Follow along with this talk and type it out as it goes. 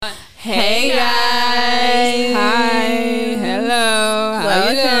Hey guys. Hi. Hello. How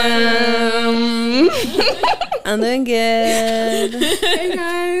you doing? I'm doing good. Hey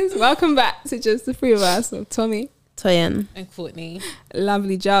guys. Welcome back to Just the Three of Us. So Tommy, Toyin, and Courtney.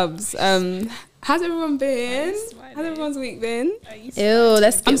 Lovely jobs. How's everyone been? How's everyone's week been? Ew,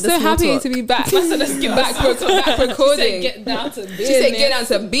 let's skip I'm the so small happy talk. to be back. Let's get back recording. Get down to business. She said get down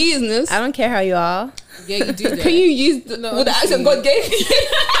to business. I don't care how you are. Yeah, you do that. Can you use the accent God gave you?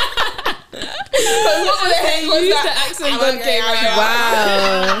 What the heck was use that? the accent God gave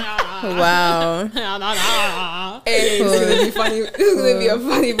you. Wow. Hey, it's gonna be funny. It's gonna be a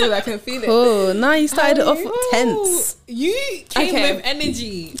funny book. I can feel it. Cool. Now you started it off tense. You came Okay. with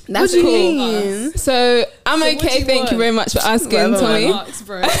energy. That's What do you cool. mean? So I'm So what okay. you Thank want? you very much for asking, Whatever, Tommy. Relax,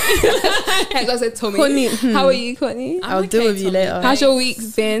 bro. Heck, I said Tommy. Courtney, How are you, Courtney? I'm I'll deal okay, with you Tommy. later. How's your week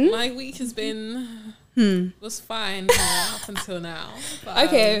been? My week has been was fine up until now. But,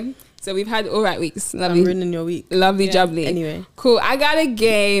 Okay, so we've had all right weeks. I'm Lovely, ruining your week. lovely, Yeah. jubbly. Anyway. Cool. I got a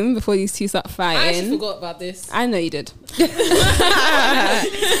game before these two start I fighting. actually forgot about this. I know you did.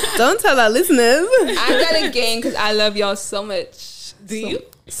 Don't tell our listeners. I got a game because I love y'all so much. Do you?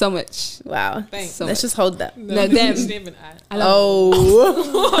 So much. Wow. Thanks. So Let's much. just hold that. No, them. She didn't even add. I love. Oh.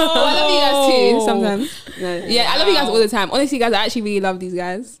 Oh, I love you guys too. Sometimes. No. Yeah, I love you guys all the time. Honestly, guys, I actually really love these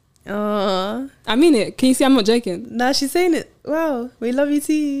guys. Aw. I mean it. Can you see I'm not joking? Now she's saying it. Wow. We love you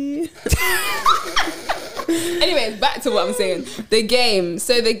too. Anyways, back to what I'm saying. The game.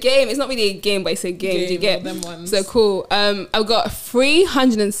 So the game, it's not really a game, but it's a game. Do you get? them ones. So cool. I've got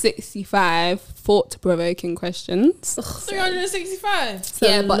 365 thought-provoking questions. 365.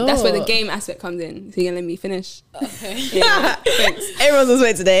 Yeah, but that's where the lot. game aspect comes in. So you're gonna let me finish. Okay. Yeah, thanks. Everyone's on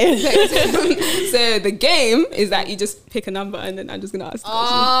sweat today. So the game is that you just pick a number and then I'm just gonna ask. Oh,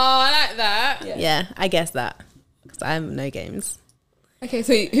 I like that. Yeah, I guess that. Because I have no games. Okay,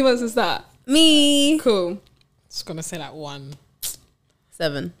 so who wants to start? Me. Cool. Just gonna say like 1.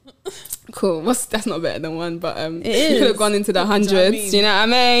 7. Cool. That's not better than 1, but It you is. could have gone into the Do you know what I hundreds. mean? Do you know what I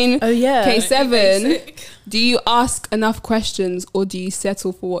mean? Oh, yeah. Okay, 7. Basic. Do you ask enough questions or do you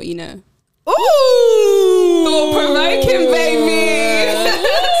settle for what you know? Ooh. Thought-provoking, baby.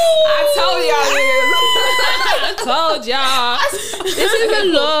 I told y'all. This is a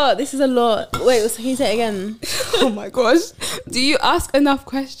lot. This is a lot. Wait, can you say it again? Oh my gosh. Do you ask enough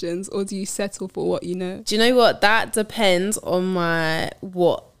questions or do you settle for what you know? Do you know what? That depends on my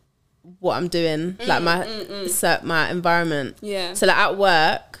what I'm doing, like my my environment. Yeah. So like at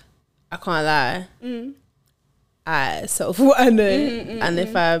work, I can't lie. I settle for what I know, and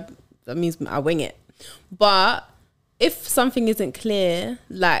if that means I wing it. But if something isn't clear,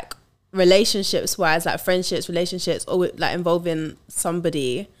 like relationships wise, like friendships, relationships, or like involving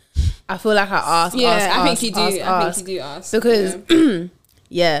somebody, I feel like I ask. Yeah, ask, I think ask, you do. ask, I ask. think you do ask. Because yeah.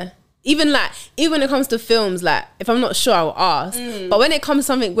 yeah, even when it comes to films, like if I'm not sure, I'll ask. But when it comes to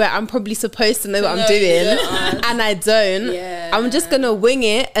something where I'm probably supposed to know what I'm doing and I don't, Yeah. I'm just gonna wing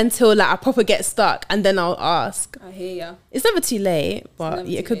it until like I proper get stuck, and then I'll ask. I hear ya. It's never too late, but never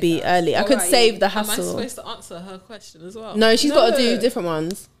yeah, it too could late, be though. early. I What could about save you? the Am I hassle. supposed to answer her question as well? No, she's got to No. do different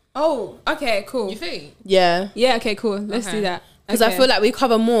ones. Oh, okay, cool. You think? Yeah, Yeah, okay, cool. Let's Okay. do that. because I feel like we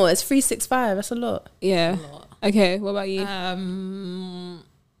cover more. It's 365. That's a lot. yeah. A lot. Okay, what about you?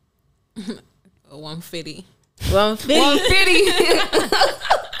 150. 150.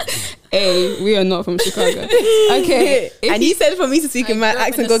 150. Hey, we are not from Chicago. Okay. And you said for me to speak in my grew up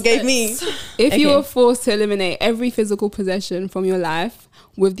in accent the God gave me. If you Okay. were forced to eliminate every physical possession from your life,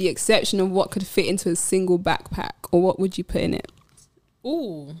 with the exception of what could fit into a single backpack, or what would you put in it?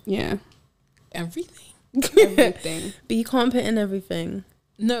 Ooh, Yeah. everything. Everything. But you can't put in everything.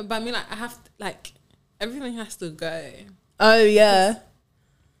 No, but I mean, like, I have to, like, everything has to go. Oh yeah.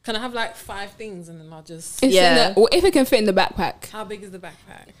 Can I have like 5 things and then I'll just? It's Yeah. in the, or if it can fit in the backpack, How big is the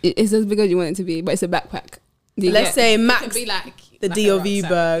backpack? it's as big as you want it to be, but it's a backpack. Do you Let's get- say It max could be like the like a DOV rucksack,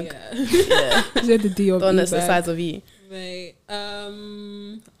 bag. Yeah. Yeah. You said the DOB The one that's the bag. size of you. Wait,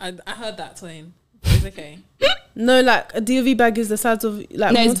 I heard that, Twain. It's okay. No, like a DOV bag is the size of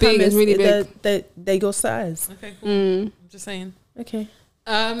like. No, it's more time big, it's really big. They your size. Okay, cool. I'm just saying. Okay.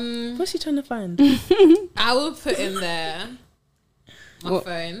 Um, What's she trying to find? I will put in there my What?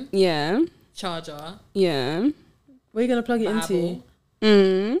 phone, Yeah. charger, Yeah. Where are you gonna plug it Bible.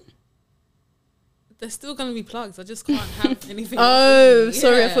 into? They're still gonna be plugs. I just can't have anything. Oh, else.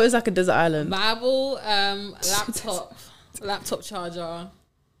 sorry. I Yeah. thought it was like a desert island. Bible, laptop charger,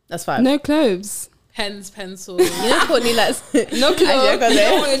 That's 5. No clothes. pens, pencils. You know, Courtney likes No clothes. Actually, I got You it.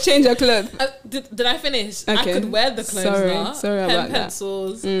 don't want to change your clothes. Did I finish? I Okay. could wear the clothes Sorry. now. Sorry Pen, about that.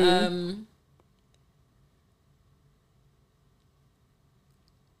 pencils.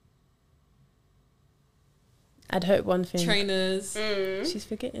 I'd hope one thing. trainers. She's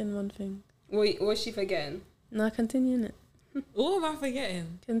forgetting one thing. What's she forgetting? No, continue it. What am I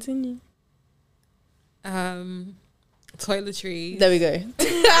forgetting? Continue. Toiletries. There we go.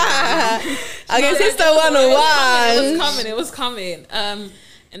 I guess it's the It 101. was coming.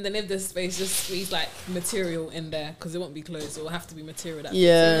 And then if there's space, just squeeze like material in there because it won't be clothes. It will have to be material. That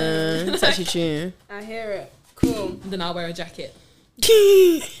Yeah, it's actually true. I hear it. Cool. Then I'll wear a jacket.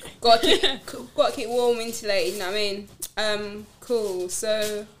 Gotta keep warm, insulated. You know what I mean? Cool.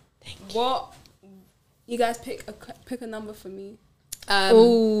 So, what? You guys pick a number for me.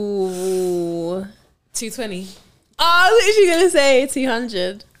 Ooh. 220. I was literally gonna say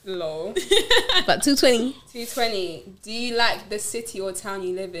 200, Low. but 220. 220. Do you like the city or town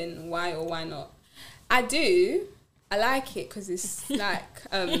you live in? Why or why not? I do. I like it because it's like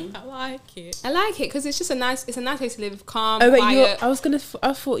I like it. I like it because it's just a nice place to live, calm, Oh wait, quiet.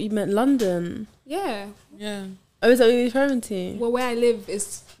 I thought you meant London. Yeah. Yeah. Oh, is that what you're referring to? Well, where I live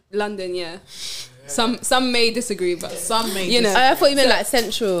is London. Yeah. Some may disagree, but Some may you know. Oh, I thought you meant like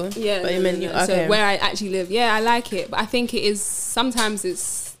central. Yeah, but you meant okay. So where I actually live, yeah, I like it, but I think it is sometimes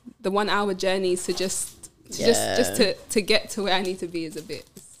it's the 1 hour journey to just to get to where I need to be is a bit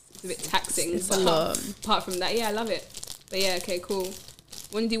taxing. It's but a lot. apart from that, yeah, I love it. But yeah, okay, cool.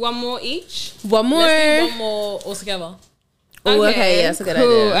 Want to do one more each? One more. Let's do one more altogether. Oh, okay, yeah, that's a good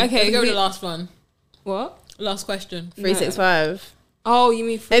cool. idea. Okay, Let's go with the last one. what? Last question. 365. Oh, you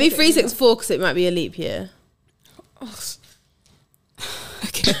mean Maybe 364 because it might be a leap year.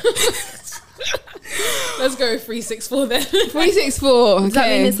 Okay. Let's go 364 then. 364. Does that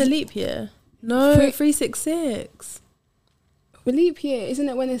mean Okay. it's a leap year? No, 366. A leap year, isn't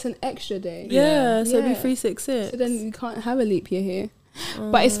it when it's an extra day? Yeah, so it'd be Yeah. 366. So then you can't have a leap year here.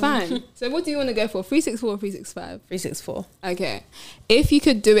 But it's fine. So what do you want to go for? 364 or 365? 364. Okay. If you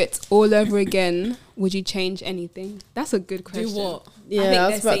could do it all over again, would you change anything? That's a good question. Do what? Yeah, I think I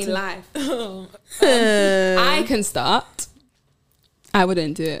they're was about saying to. life. I can start. I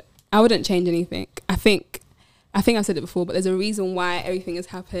wouldn't do it. I wouldn't change anything. I think I've said it before, but there's a reason why everything has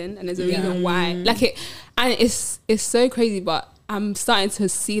happened, and there's a reason why, like it, and it's so crazy. But I'm starting to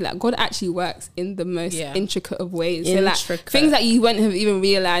see like God actually works in the most intricate of ways. So like things that you wouldn't have even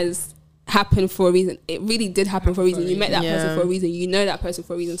realized happened for a reason. It really did happen for a reason. You met that person for a reason. You know that person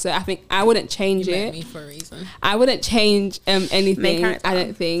for a reason. So I think I wouldn't change You it. met me for a reason. I wouldn't change anything. I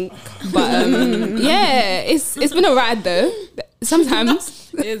don't think. But yeah, it's been a ride though. Sometimes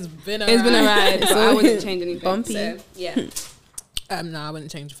It's been a ride. So I wouldn't change anything. Bumpy. So, yeah. No, I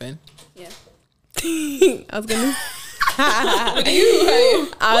wouldn't change a thing. Yeah. I was gonna. You,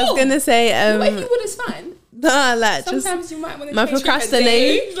 I was gonna say but if you would, it's fine. nah, like just Sometimes you might want to my change for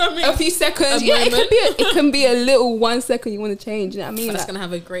procrastination. a few seconds. A Yeah, moment. it can be a little 1 second you want to change. You know what I mean? That's Like, gonna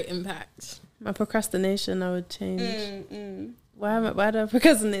have a great impact. My procrastination, I would change. Why do I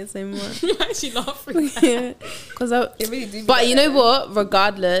procrastinate so much? You actually laughing. Yeah, because I. it really do. But you know what?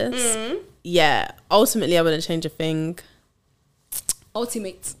 Regardless, yeah. Ultimately, I wouldn't change a thing.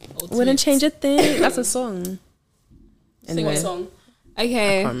 Ultimate. Wouldn't change a thing. That's a song. Sing Anyway, a song.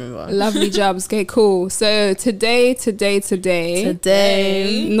 Okay. can't remember. Lovely jobs. Okay, cool. So today,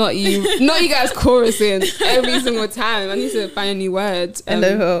 not you guys chorusing every single time. I need to find a new word.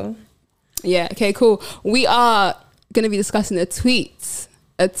 Hello. Yeah. Okay. Cool. We are gonna be discussing a tweet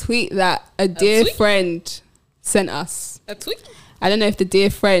that a dear friend sent us. A tweet? I don't know if the dear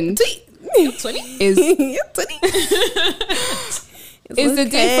friend 20? is is the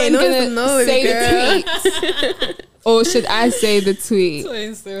dear friend gonna say the tweet, or should I say the tweet?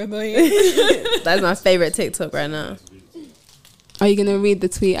 So annoying. That's my favorite TikTok right now. Are you gonna read the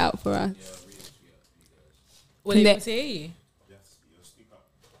tweet out for us? Will they able to hear you?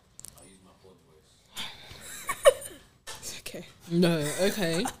 Okay, No.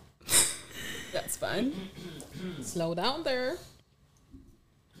 Okay. that's fine. Slow down there.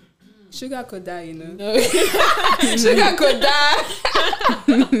 Sugar could die, you know. No. Sugar could die.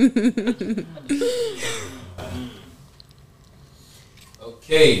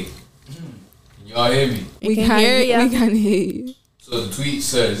 Okay. Can y'all hear me? We can hear ya. We can hear you. So the tweet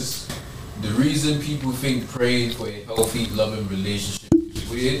says, the reason people think praying for a healthy, loving relationship is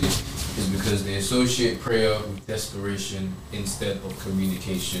weird is because they associate prayer with desperation instead of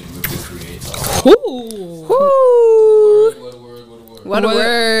communication with the Creator. Ooh. What a word. What a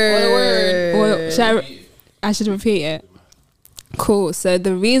word. Well, I should repeat it. Cool. So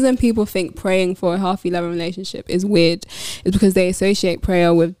the reason people think praying for a healthy, loving relationship is weird is because they associate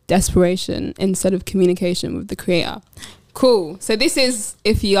prayer with desperation instead of communication with the Creator. Cool. So this is,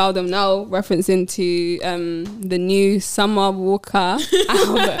 if you all don't know, referencing to the new Summer Walker album.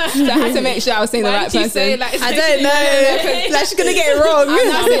 So I had to make sure I was saying the right person. I don't know. Like she's gonna get it wrong. I'm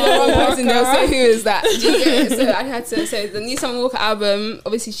not saying the wrong person. They'll say who is that. Do you get it? So I had to say the new Summer Walker album.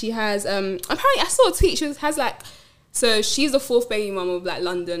 Obviously, she has. Apparently, I saw a tweet. She has like. So she's the 4th baby mum of like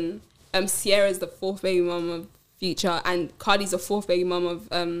London. Sierra's the 4th baby mum of Future, and Cardi's the 4th baby mum of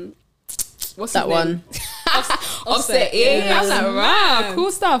what's that one? Offset. Yeah, I was like, wow,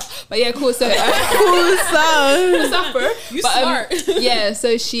 cool stuff. But yeah, cool. So cool stuff, bro. You smart. Yeah.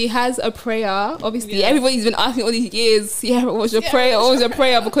 So she has a prayer. Obviously, everybody's been asking all these years. Sierra, what was your prayer? What was your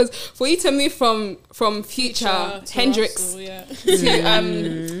prayer? Because for you to move from Future Hendrix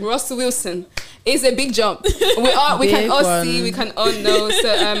to Russell Wilson. It's a big jump. We can all see, we can all know.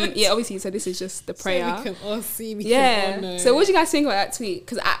 So yeah, obviously. So this is just the prayer. So we can all see. We can all know. So what do you guys think about that tweet?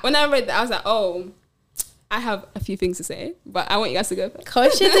 Because when I read that, I was like, oh, I have a few things to say, but I want you guys to go first. Of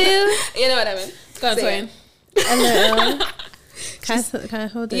course you do. You know what I mean? Go on, Twain. Can I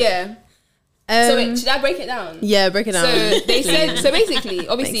hold it? Yeah. So wait, should I break it down? Yeah, break it down. So they said. So basically,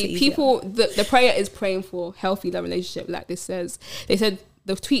 obviously, people. The prayer is praying for healthy love relationship. Like this says, they said.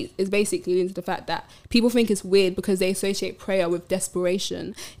 The tweet is basically into the fact that people think it's weird because they associate prayer with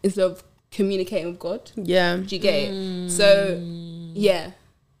desperation instead of communicating with God. Yeah. Do you get it? So, yeah.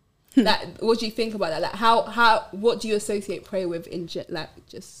 What do you think about that? Like, what do you associate prayer with like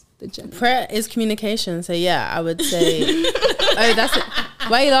just the general? Prayer is communication. So yeah, I would say. Oh, that's it.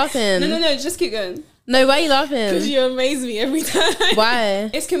 Why are you laughing? No, just keep going. No, why are you laughing? Because you amaze me every time.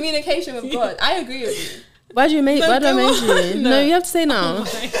 Why? It's communication with God. I agree with you. Why do I amaze you? No, you have to say now.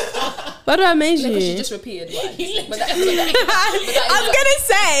 Why do I amaze you? Because she just repeated why. I was gonna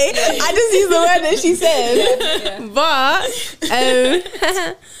say, I just used the word that she said. But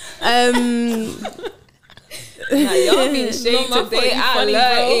y'all being shady today. I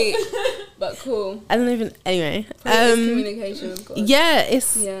love it. But cool. I don't even. Anyway, communication with God. Yeah,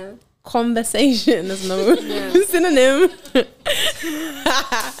 it's conversation. There's no synonym.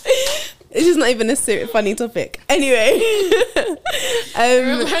 It's just not even a funny topic. Anyway,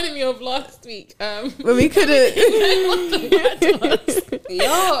 it reminded me of last week when we couldn't. What the word was.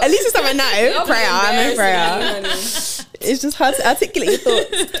 At least it's something now. Prayer, I know prayer. It's just hard to articulate your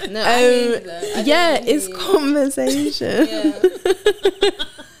thoughts. No, it's conversation. Yeah.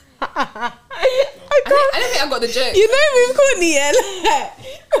 I don't think I got the joke. You know we've caught Nia.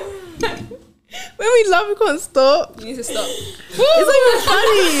 When we laugh, we can't stop. You need to stop. It's not even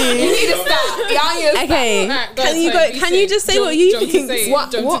funny. You need to stop. Okay. Right, can you just say what you think?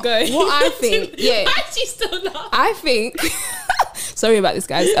 What I think? Yeah. Why is she still laughing? I think. Sorry about this,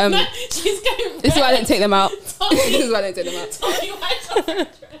 guys. She's going red. This is why I didn't take them out. This is why I didn't take them out.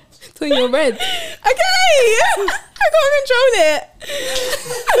 Tell you you're red. Okay. I can't control it.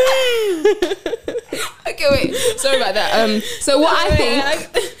 Okay, wait. Sorry about that. So what I think.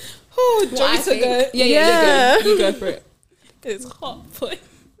 Oh, do you want me to go? Yeah. You go for it. It's hot, boy.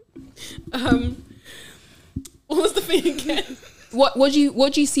 What was the thing again? What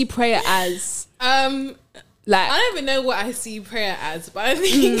do you see prayer as? Like, I don't even know what I see prayer as, but I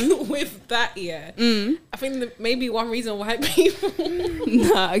think with that, I think that maybe one reason why people.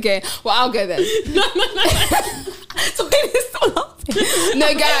 Nah, okay. Well, I'll go then. No. So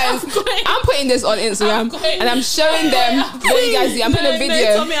no, guys, I'm putting this on Instagram and I'm showing them what you guys do. I'm putting a video.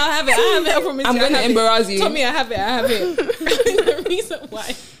 No, Tommy, I have it. I promise I'm going to embarrass you. Tommy, I have it. I think the reason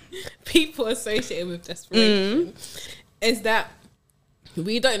why people associate it with desperation is that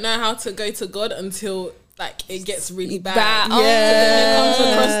we don't know how to go to God until like it gets really bad. So then it comes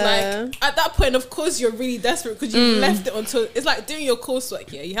across like at that point, of course, you're really desperate because you've left it until it's like doing your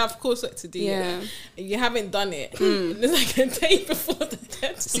coursework. Yeah, you have coursework to do. And you haven't done it. And it's like a day before the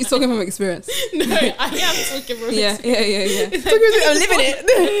deadline. So you're talking from experience. No, I am talking from experience. Yeah. It's like, I'm living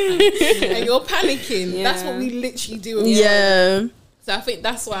it. And you're panicking. That's what we literally do. So I think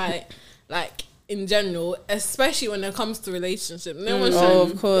that's why, like, in general, especially when it comes to relationship, no one's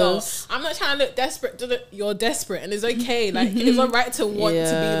trying, of course. I'm not trying to look desperate. You're desperate, and it's okay. Like it's alright to want to be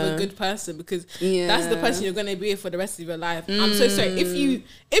with a good person because that's the person you're gonna be with for the rest of your life. I'm so sorry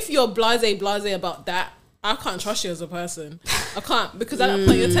if you're blasé about that. I can't trust you as a person. I can't because at that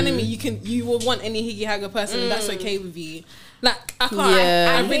point you're telling me you will want any higgy hagger person and that's okay with you. Like I can't.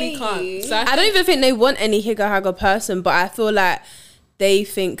 I really can't. So I don't even think they want any higger hagger person, but I feel like they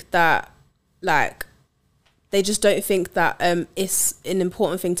think that like they just don't think that it's an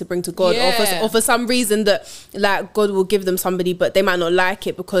important thing to bring to God, Yeah. or for some reason that like God will give them somebody, but they might not like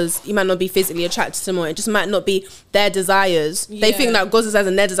it because he might not be physically attracted to them, or it just might not be their desires. They think that God's desires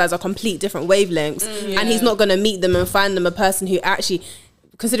and their desires are complete different wavelengths, and he's not going to meet them and find them a person who actually,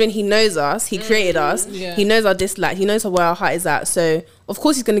 considering he knows us, he created us, he knows our dislike, he knows where our heart is at. So of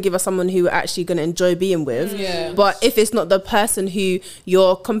course he's going to give us someone who we're actually going to enjoy being with. But if it's not the person who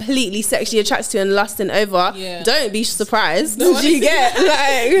you're completely sexually attracted to and lusting over, don't be surprised. You get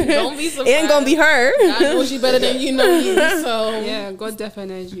like, don't be surprised. It ain't gonna be her. I know you better than you know you. So Yeah, God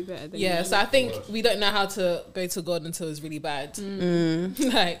definitely knows you better than you. so I think we don't know how to go to God until it's really bad.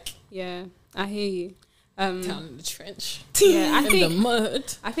 Like, Yeah, I hear you. down in the trench, Yeah, I in the think mud.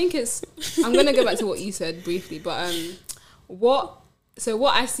 I think it's. I'm gonna go back to what you said briefly, but what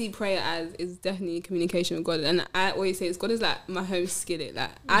I see prayer as is definitely communication with God, and I always say God is like my home skillet.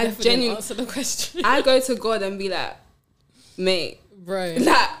 Like I Definitely genuinely answer the question. I go to God and be like, mate, Bro, like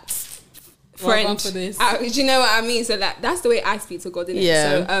well done French. for this. Do you know what I mean? So like that's the way I speak to God, innit?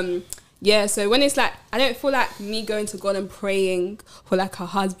 Yeah. So so when it's like, I don't feel like me going to God and praying for like a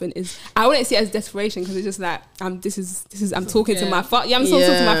husband is, I wouldn't see it as desperation, because it's just like I'm talking to my I'm talking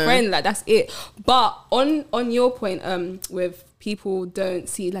to my friend, like that's it. But on your point, with people don't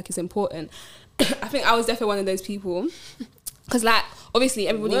see it like it's important, I think I was definitely one of those people, because like obviously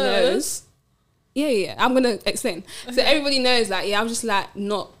everybody knows. Yeah, I'm gonna explain. So everybody knows, like, I was just like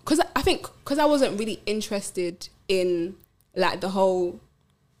not, because I wasn't really interested in like the whole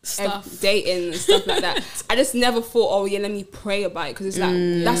stuff, dating and stuff like that. I just never thought, let me pray about it, because it's like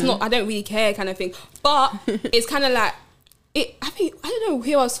that's not, I don't really care kind of thing. But it's kind of like it. I don't know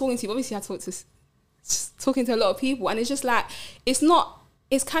who I was talking to. Obviously, I talking to a lot of people, and it's just like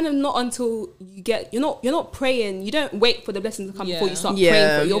it's kind of not until you're not praying. You don't wait for the blessing to come before you start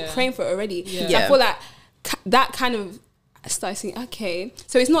praying for it. You're praying for it already. So I feel like that kind of started saying, okay,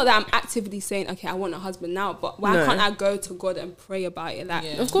 so it's not that I'm actively saying, okay, I want a husband now, but why can't I go to God and pray about it? Like,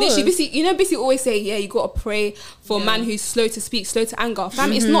 of course, basically always say, you got to pray for a man who's slow to speak, slow to anger.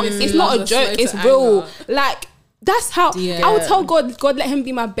 Fam, it's not a joke, it's real. Like, that's how I would tell God, let him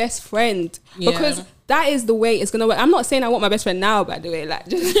be my best friend, because that is the way it's gonna work. I'm not saying I want my best friend now, by the way. Like,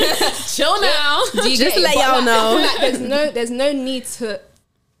 just chill now. Just let y'all know. Like, there's no need to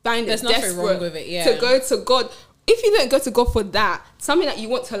find it desperate wrong with it. to go to God. If you don't go to God for that, something that you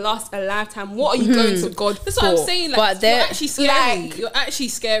want to last a lifetime, what are you going to God for? That's what I'm saying. Like, but you're actually scary. like, you're actually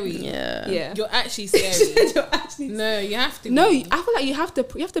scary. Yeah. You're actually scary. No, you have to. No, I feel like you have to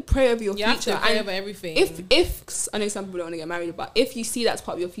pray over your future. You have to pray over everything. If I know some people don't want to get married, but if you see that's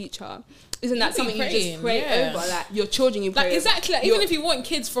part of your future, isn't that something you just pray over? Like your children, you pray like exactly. Like, even if you want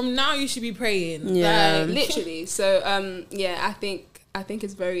kids, from now you should be praying. Yeah, like, literally. So I think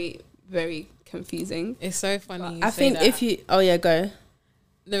it's very, very confusing. It's so funny. I think if you go.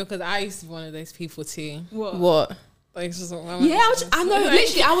 No, because I used to be one of those people too. What? Like, it's just I know.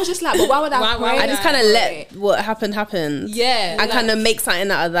 Literally, I was just like, but why would I pray? I just kind of let what happened happen. Yeah, I kind of make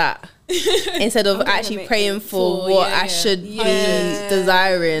something out of that instead of actually praying for what I should be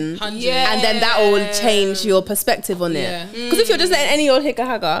desiring. And then that will change your perspective on it. Because if you're just letting any old hicka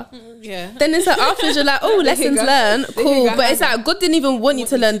hagga, then it's like afterwards you're like, oh, lessons learned, cool. But it's like God didn't even want you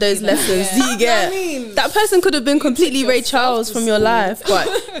to learn those lessons. Do you get? That person could have been completely Ray Charles from your life, but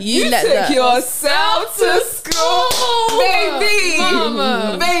you let that yourself to school, baby,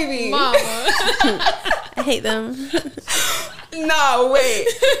 mama. I hate them. No, wait.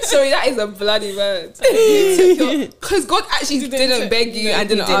 Sorry, that is a bloody word. Because God actually didn't beg you and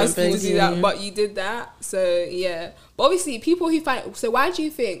didn't ask you to do that, but you did that. So yeah. But obviously, people who find. So why do you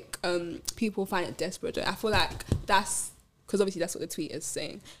think people find it desperate? I feel like that's because obviously that's what the tweet is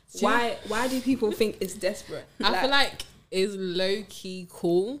saying. Why do people think it's desperate? I feel like it's low key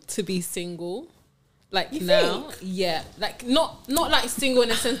cool to be single. Like you now, like not like single in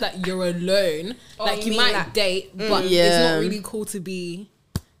the sense that you're alone. Like you might like, date, but it's not really cool to be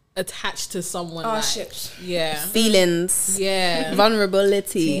attached to someone. Oh like, shit! Yeah, feelings. Yeah,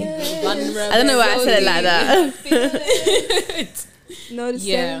 vulnerability. Vulnerability. I don't know why I said it like that. I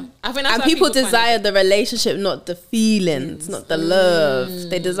think that's and people desire the relationship, not the feelings, not the love.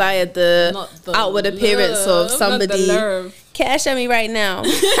 They desire the outward appearance of somebody. Cash at me right now.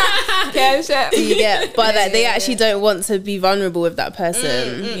 Cash at me. You get, but like they actually don't want to be vulnerable with that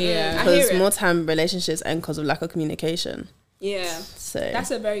person. Because more time relationships end because of lack of communication. Yeah, so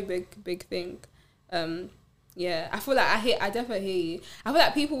that's a very big thing. I feel like I definitely hear you. I feel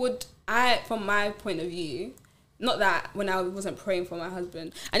like people would, from my point of view, not that when I wasn't praying for my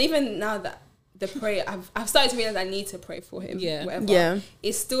husband, and even now that the prayer, I've started to realize I need to pray for him. Yeah. Whatever. Yeah.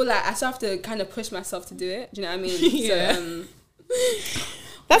 It's still like I still have to kind of push myself to do it. Do you know what I mean? Yeah. So,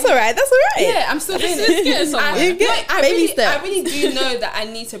 That's all right. yeah, I'm still doing it. I really do know that I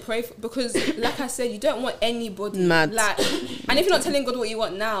need to pray for, because, like I said, you don't want anybody Mad. like, and if you're not telling God what you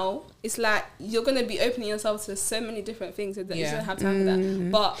want now, it's like you're gonna be opening yourself to so many different things that you don't have time for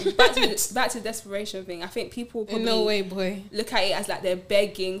that. But back to the desperation thing. I think people probably In no way, boy. look at it as like they're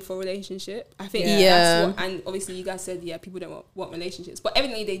begging for a relationship. I think Yeah. that's what, and obviously you guys said people don't want relationships, but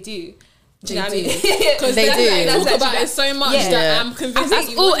evidently they do. Do you know what I They mean? Because They do. Talk That's about it so much that I'm convinced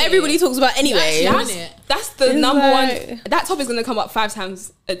That's all everybody talks about anyway. That's the It's number like- one. That topic's gonna come up 5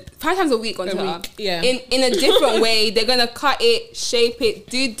 times a week on Twitter. week, yeah. In a different way, they're gonna cut it, shape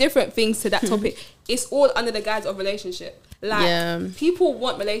it, do different things to that topic. It's all under the guise of relationship. Like people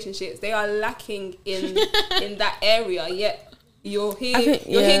want relationships, they are lacking in that area. Yet you're here,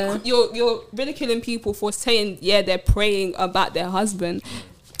 you're ridiculing people for saying they're praying about their husband.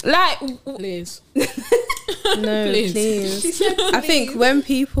 Like, please. No, please. I think when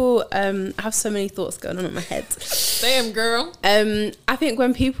people I have so many thoughts going on in my head. Damn, girl. I think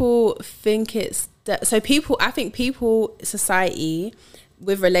when people think it's I think people, society,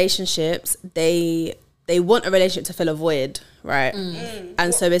 with relationships, they want a relationship to fill a void, right?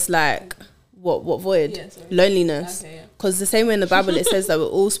 And so it's like, what void? Loneliness. Because the same way in the Bible it says that we're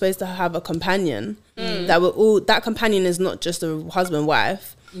all supposed to have a companion. That companion is not just a husband,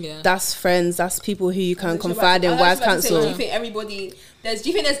 wife. Yeah. That's friends, that's people who you can confide in, wise counsel. Do you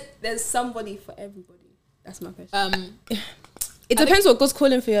think there's somebody for everybody? That's my question. It depends what God's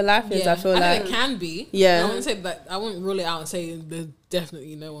calling for your life is. I feel like think it can be. Yeah. I wouldn't say that. I wouldn't rule it out and say there's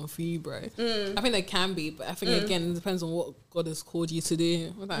definitely no one for you, bro. I think there can be, but I think again it depends on what God has called you to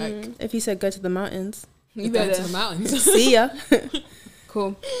do. Like, if you said go to the mountains, you go to the mountains. see ya.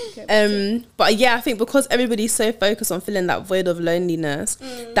 Cool. Okay, but yeah, I think because everybody's so focused on filling that void of loneliness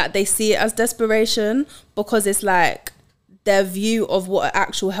that they see it as desperation, because it's like their view of what an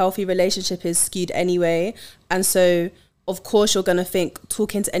actual healthy relationship is skewed anyway. And so of course you're going to think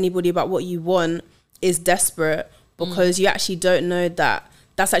talking to anybody about what you want is desperate, because you actually don't know that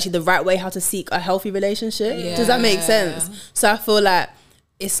that's actually the right way how to seek a healthy relationship. Does that make sense? So I feel like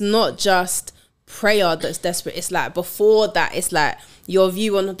it's not just prayer that's desperate. It's like before that, it's like your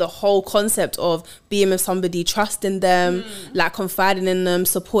view on the whole concept of being with somebody, trusting them, like confiding in them,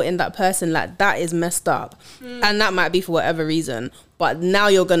 supporting that person, like that is messed up. And that might be for whatever reason, but now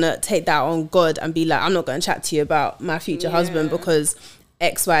you're gonna take that on God and be like, I'm not gonna chat to you about my future husband because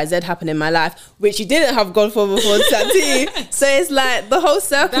XYZ happened in my life, which you didn't have God for before. So it's like the whole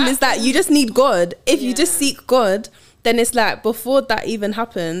circle is that you just need God. If you just seek God, then it's like before that even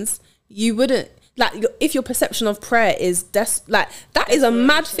happens, you wouldn't, like, if your perception of prayer is that is a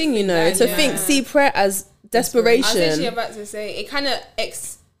mad thing, you know, to see prayer as desperation. I was actually about to say it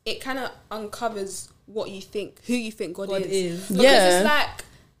kind of uncovers what you think, who you think God is. Because it's like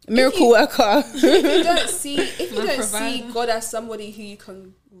miracle worker. If you don't see God as somebody who you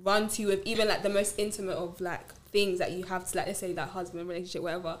can run to with even like the most intimate of like things that you have to, like, let's say that husband relationship,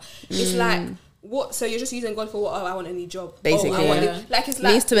 whatever, it's like, what? So you're just using God for what? Oh, I want a new job. Basically, like it's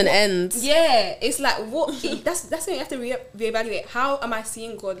like means to an end. Yeah, it's like what? That's something you have to reevaluate. How am I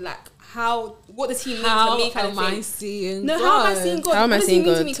seeing God? Like what does he mean to me? Kind of thing. How am I seeing God? How am I seeing God? What does he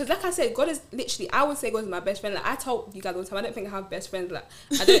mean to me? Because like I said, God is literally, I would say God is my best friend. Like I told you guys all the time, I don't think I have best friends. Like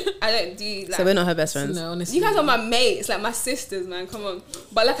I don't do like. So we're not her best friends. No, honestly. You guys are my mates, like my sisters, man. Come on.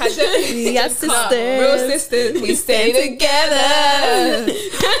 But like I don't. Yes, sisters. Real sisters. We stay together. We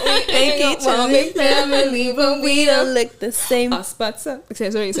ain't each other big family, but we don't look the same. Okay,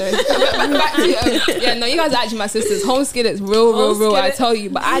 sorry. Back to yeah, no, you guys are actually my sisters. Home skillets, real. I tell you,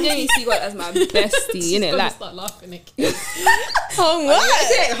 but I don't see God as my bestie, innit? Like, start laughing at Home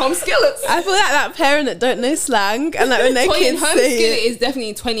what? Home skillets. I feel like that parent that don't know slang and like when their kids home say skillet is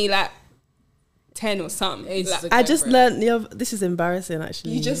definitely 20, like 10 or something. Like, I just learned this is embarrassing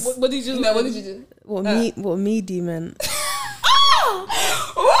actually. You just what did you do? What did you do? What meaty meant.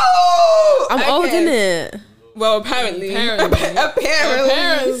 Whoa! I'm old, innit? Well, apparently.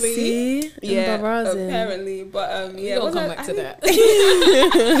 See? Yeah, embarrassing. Apparently. But yeah, we'll come back to that.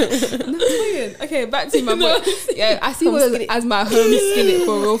 No, okay, back to my point. Yeah, I see her as my home skillet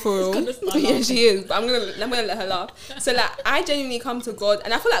for real. Yeah, she is. But I'm gonna let her laugh. So like, I genuinely come to God,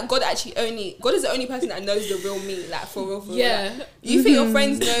 and I feel like God is the only person that knows the real me, like for real. Yeah. Like, you think your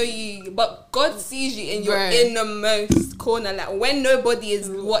friends know you, but God sees you in your innermost corner. Like when nobody is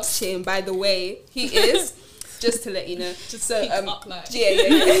watching, by the way, He is. just to let you know. Just so speak up, like. yeah.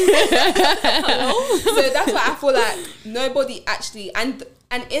 So that's why I feel like nobody actually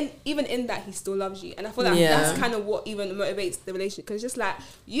even in that he still loves you, and I feel like that's kind of what even motivates the relationship, because just like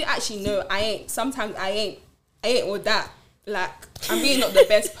you actually know I ain't all that. Like, I'm being not the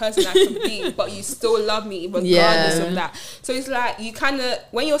best person I can be, but you still love me regardless of that. So it's like you kind of,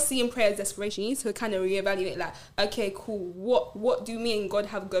 when you're seeing prayer as desperation, you need to kind of reevaluate, like, okay, cool, what do me and God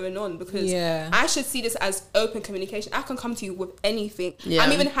have going on? Because I should see this as open communication. I can come to you with anything.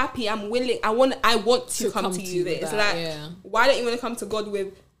 I'm even happy. I'm willing. I want to come to you with this. Like, why don't you want to come to God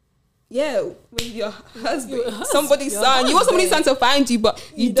with your husband, somebody's son? You want somebody's son to find you, but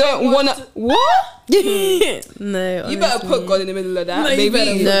you don't want to. What? No, you better put God in the middle of that, baby.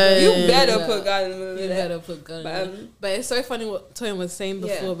 You better put God in the middle of that. You better put God. But it's so funny what Toyin was saying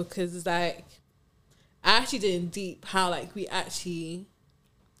before, because it's like I actually didn't deep how like we actually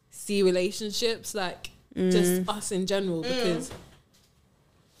see relationships, like just us in general. Because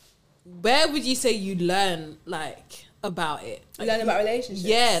where would you say you learn like about it? Like, learn about relationships.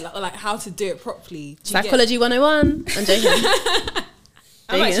 Yeah, like how to do it properly. Psychology 101. I'm joking.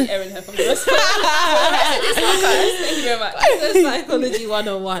 I'm actually airing her from the rest of Thank you very much. Psychology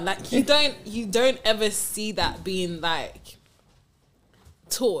 101. Like you don't ever see that being like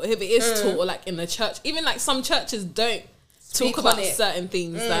taught. If it is taught, or like in the church, even like some churches don't talk about certain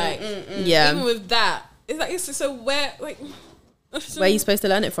things. Even with that, it's like so where like. Where are you supposed to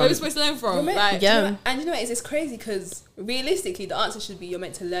learn it from? Where are you supposed to learn from? And you know what? It's crazy, because realistically, the answer should be you're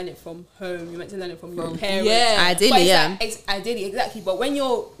meant to learn it from home. You're meant to learn it from your parents. Ideally, ideally, exactly. But when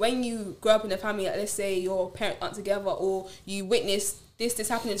you grow up in a family, like, let's say your parents aren't together, or you witness this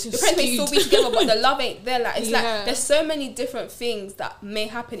happening, your parents may still be together, but the love ain't there. Like, it's like there's so many different things that may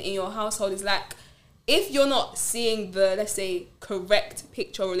happen in your household. It's like, if you're not seeing the, let's say, correct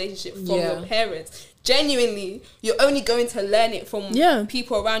picture or relationship from your parents, genuinely, you're only going to learn it from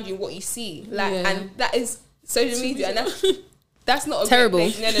people around you, what you see. Like, and that is social media, and that's not a terrible.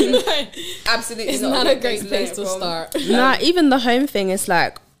 Great place. No. Absolutely, it's not a great place to start. Nah, even the home thing is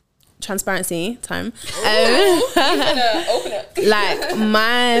like transparency time. Open it. Like,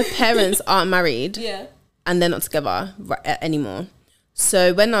 my parents aren't married, and they're not together anymore.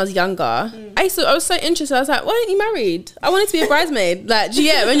 So when I was younger, I was so interested. I was like, why aren't you married? I wanted to be a bridesmaid. Like,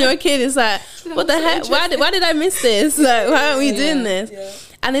 when you're a kid, it's like, what the heck? Why did I miss this? Like, why aren't we doing this? Yeah.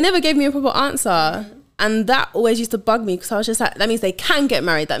 And they never gave me a proper answer. And that always used to bug me, because I was just like, that means they can get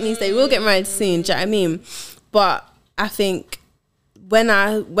married. That means they will get married soon. Do you know what I mean? But I think when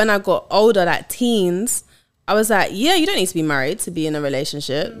I got older, like teens, I was like, you don't need to be married to be in a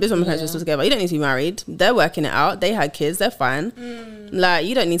relationship. This is when my parents were still together. You don't need to be married. They're working it out. They had kids. They're fine. Like,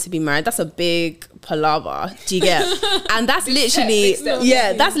 you don't need to be married. That's a big palaver. Do you get? And that's literally,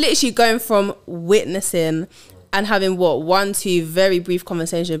 that's literally going from witnessing and having 1-2 very brief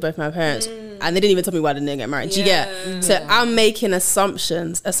conversations with both my parents, and they didn't even tell me why they didn't get married. Do you get? So I'm making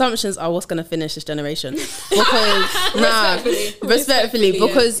assumptions. Assumptions are what's going to finish this generation. Because respectfully,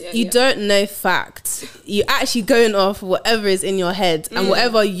 because you don't know facts. You're actually going off whatever is in your head and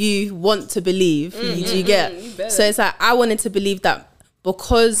whatever you want to believe. Do you get? So it's like, I wanted to believe that,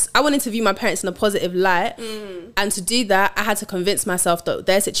 because I wanted to view my parents in a positive light, and to do that, I had to convince myself that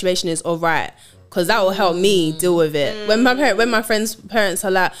their situation is all right, because that will help me deal with it. When my friends' parents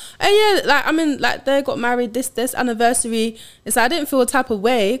are like, oh yeah, like, I mean, like, they got married this anniversary, it's like, I didn't feel a type of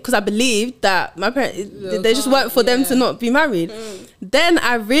way, because I believed that my parents, they just weren't for them to not be married. Then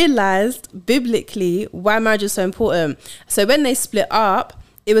I realised biblically why marriage is so important. So when they split up,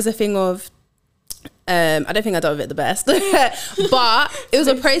 it was a thing of, I don't think I dealt with it the best, but it was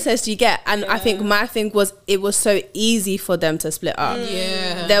a process you get. And I think my thing was, it was so easy for them to split up.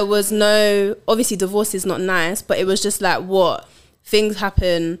 There was no, obviously divorce is not nice, but it was just like, things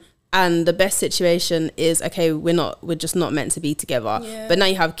happen, and the best situation is, okay, we're just not meant to be together. But now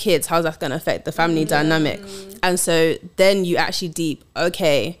you have kids, how's that going to affect the family dynamic? And so then you actually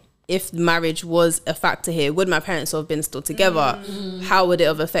okay, if marriage was a factor here, would my parents have been still together? How would it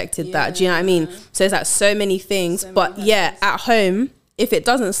have affected that? Do you know what I mean? So it's like so many things. But at home, if it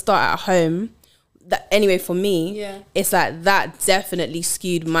doesn't start at home, that anyway, for me, it's like that definitely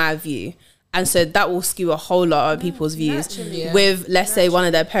skewed my view. And so that will skew a whole lot of people's views with, let's say, one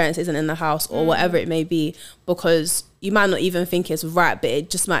of their parents isn't in the house or whatever it may be, because you might not even think it's right, but it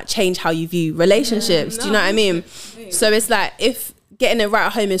just might change how you view relationships. Do you know what I mean? So it's like, if getting it right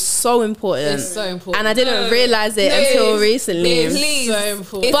at home is so important. It's so important. And I didn't realise it until recently. It's so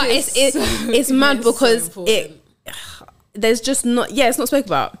important. But it's mad, because there's just not, it's not spoken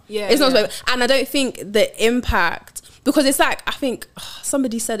about. It's not spoken about. And I don't think the impact, because it's like, I think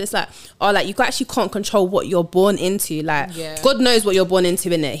somebody said it's like, oh, like you actually can't control what you're born into. Like God knows what you're born into,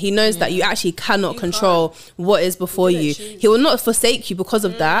 innit? He knows that you actually cannot control what is before you. He will not forsake you because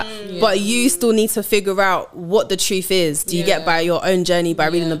of that, but you still need to figure out what the truth is. Do you get by your own journey, by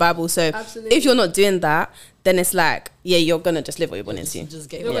reading the Bible? So if you're not doing that, then it's like, you're gonna just live what you're born into.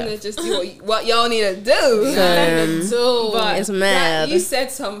 You're gonna just do what y'all need to do. But it's mad. You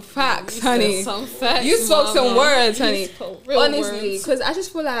said some facts, honey. You spoke some words, honey. Honestly, because I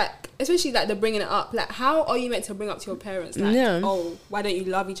just feel like, especially like the bringing it up, like how are you meant to bring up to your parents? Like, oh, why don't you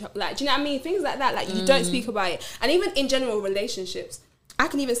love each other? Like, do you know what I mean? Things like that. Like you don't speak about it, and even in general relationships, I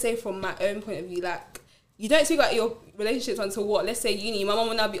can even say from my own point of view, like you don't speak about your relationships until what? Let's say uni. My mum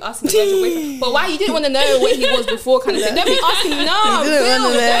will now be asking me, your boyfriend. But why? You didn't want to know where he was before, kind of thing. Don't be asking me now.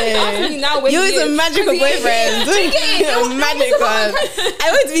 Don't be asking me now where he is. You're a magical boyfriend. Magical. I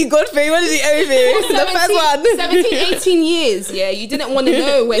want to be good for you. What did he owe me? The first one. 17, 18 years. Yeah, you didn't want to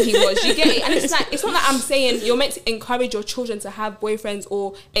know where he was. You get it? And it's like, it's not that I'm saying you're meant to encourage your children to have boyfriends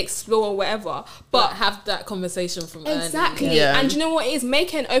or explore or whatever, but have that conversation from exactly. early. And do you know what it is?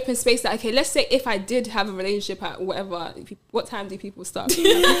 Make an open space that, okay, let's say if I did have a relationship at whatever, what time do people start? 15,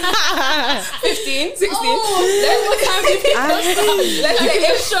 16. What time do people start? Let's say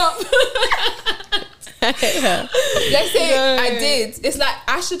if shop. Let's say I did. It's like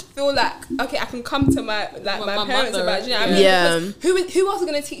I should feel like, okay, I can come to my parents about, you know what I mean? Because who else is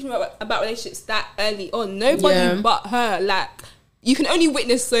going to teach me about relationships that early on? Nobody but her. Like, you can only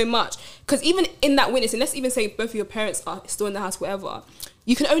witness so much, because even in that witness, and let's even say both of your parents are still in the house, whatever,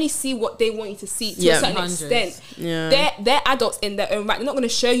 you can only see what they want you to see to a certain extent. They're adults in their own right. They're not going to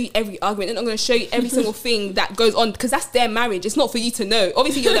show you every argument. They're not going to show you every single thing that goes on, because that's their marriage. It's not for you to know.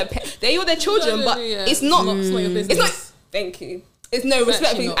 Obviously, you're their children, but it's not. It's not your business. It's not. Thank you. It's no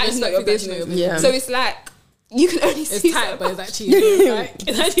respect for you. It's not your business. So it's like, you can only see. It's tight, but it's actually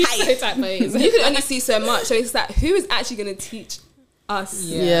it's actually so tight, but it is. You can only see so much. So it's like, who is actually going to teach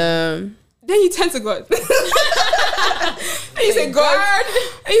us? Then you turn to God. And you say, God.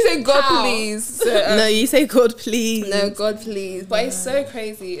 And you say, God, please. So, no, you say, God, please. No, God, please. But it's so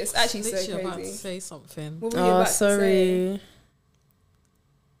crazy. It's actually so crazy. About to say something. What were you about to say?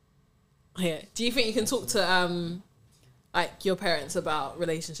 Yeah. Do you think you can talk to like your parents about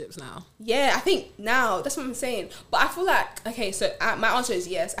relationships now? Yeah, I think now, that's what I'm saying. But I feel like, okay, so my answer is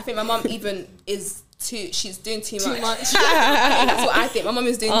yes. I think my mum even is she's doing too much. That's what I think. My mum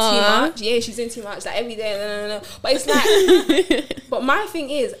is doing too much. Yeah, she's doing too much. Like every day, no. But it's like, but my thing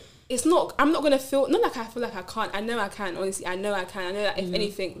is, it's not, I'm not going to feel, not like I feel like I can't. I know I can, honestly. I know I can. I know that if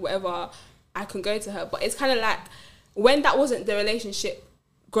anything, whatever, I can go to her. But it's kind of like, when that wasn't the relationship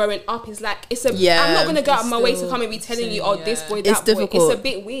growing up, is like, it's a, I'm not going to go out of my way to come and be telling you, this boy, that it's boy. difficult. It's a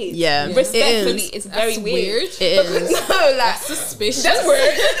bit weird. Yeah. Respectfully, it's very weird. It is. No, like, that's suspicious. That's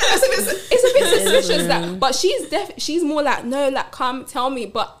weird. It's a bit suspicious. That, but she's more like, no, like, come tell me,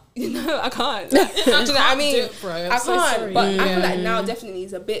 but no, I can't. Like, do you know what I mean? I can't. But I feel like now definitely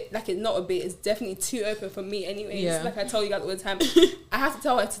is a bit, like, it's not a bit, it's definitely too open for me anyways. Like I tell you guys all the time, I have to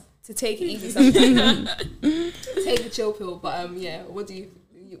tell her to take it easy sometimes. Take a chill pill. But what do you think?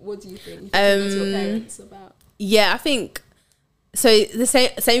 You think to your parents about? Yeah, I think so. The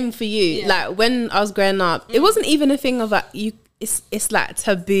same for you. Yeah. Like when I was growing up, it wasn't even a thing of like you. It's like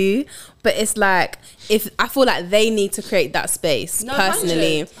taboo, but it's like, if I feel like they need to create that space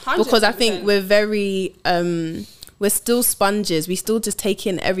personally, 100%. Because I think we're very we're still sponges. We still just take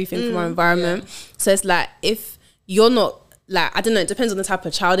in everything from our environment. So it's like, if you're not, like, I don't know, it depends on the type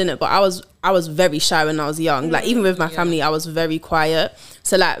of child in it, but I was very shy when I was young. Like, even with my family, I was very quiet.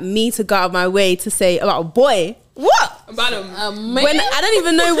 So like, me to go out of my way to say about a boy, what? About him. When I don't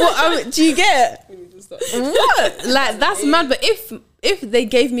even know what do you get? What? Like, that's mad. But if they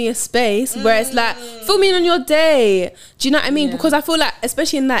gave me a space where it's like, fill me in on your day, do you know what I mean? Because I feel like,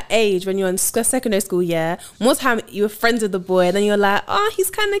 especially in that age when you're in secondary school, more time you're friends with the boy, and then you're like, oh, he's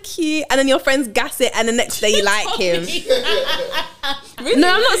kind of cute, and then your friends gas it, and the next day you like him. Really?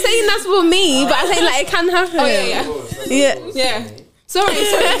 No, I'm not saying that's for me, but I'm saying like it can happen. Oh yeah. Sorry.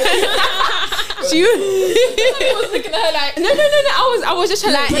 She was looking at her like, no. I was just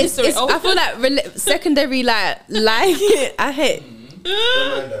trying to register it. I feel like secondary, like I hate.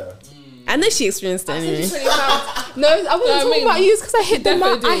 I know she experienced it anyway. No, I wasn't talking about you because I hit the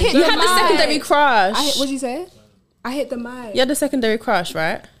mic. You had the secondary crush. What did you say? I hit the mic. You had the secondary crush,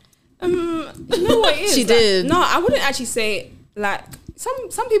 right? You know what it is? She did. No, I wouldn't actually say like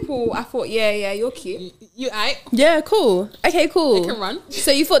some people I thought, yeah, you're cute. You aight? Yeah, cool. Okay, cool. They can run.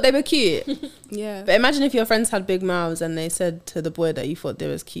 So you thought they were cute? Yeah. But imagine if your friends had big mouths and they said to the boy that you thought they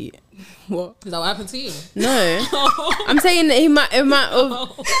was cute. What? Is that what happened to you? No. I'm saying that it might have...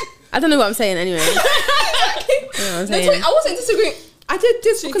 I don't know what I'm saying anyway. I don't know what I'm saying. I wasn't disagreeing. I did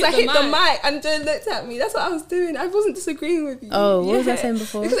this because I hit hit the the mic and Joe looked at me. That's what I was doing. I wasn't disagreeing with you. Oh, what was I saying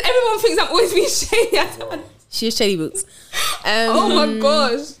before? Because everyone thinks I'm always being shady. She is shady boots. Oh my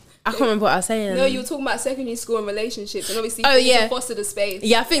gosh. I can't remember what I was saying. No, you were talking about secondary school and relationships, and obviously Oh, you need yeah. to foster the space.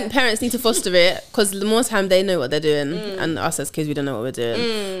 Yeah, I think parents need to foster it because the more time they know what they're doing, and us as kids, we don't know what we're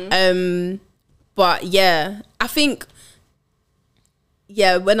doing. But yeah, I think,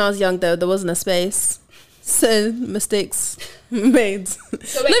 when I was young, there wasn't a space. So mistakes made.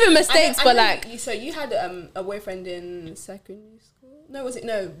 So Not even mistakes, but like... So you had a boyfriend in secondary school? No, was it?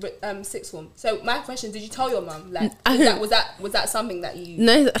 No, sixth form. So my question, did you tell your mum? Like, was that something that you...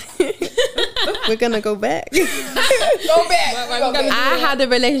 No, we're going to go back. Go back. I had a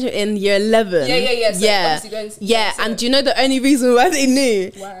relationship in year 11. Yeah. So yeah. obviously going to- Yeah, so- and do you know the only reason why they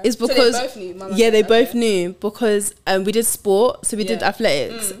knew is So they because both knew, mum and yeah, they dad, both okay. knew because we did sport, so we did Yeah.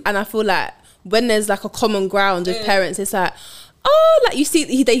 athletics, and I feel like when there's like a common ground with parents, it's like, oh, like you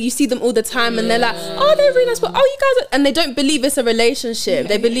see them all the time, and they're like, oh, they're really nice, but oh, you guys are, and they don't believe it's a relationship.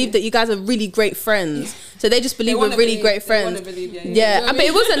 They believe that you guys are really great friends, so they just believe we're really great friends. Yeah, but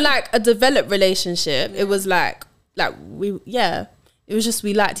it wasn't like a developed relationship. It was like we It was just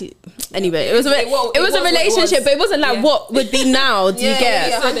we liked it anyway. It was a relationship, but it wasn't like what would be now. Do you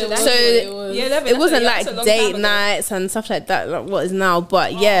get? So it wasn't like date nights and stuff like that, like what is now.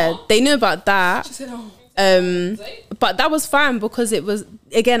 But yeah, they knew about that. She said, oh. But that was fine because it was,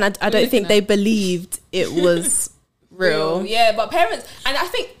 again, I don't think they believed it was real. Yeah, but parents, and I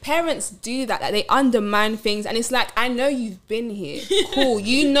think parents do that, like they undermine things, and it's like, I know you've been here, cool,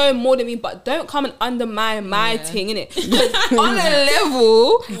 you know more than me, but don't come and undermine my thing, innit? On a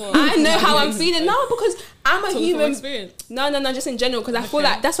level, I know how I'm feeling now because I'm a human. Experience. No, just in general, because I feel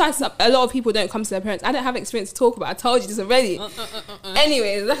like that's why a lot of people don't come to their parents. I don't have experience to talk about. I told you this already.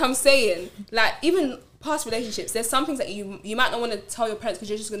 Anyways, like I'm saying, like even past relationships, there's some things that you might not want to tell your parents because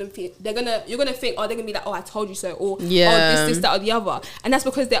you're just gonna feel you're gonna think, oh, they're gonna be like, oh, I told you so, or oh, this, that, or the other, and that's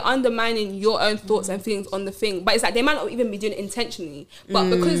because they're undermining your own thoughts and feelings on the thing. But it's like they might not even be doing it intentionally, but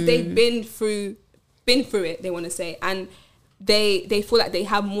because they've been through it, they want to say, and they feel like they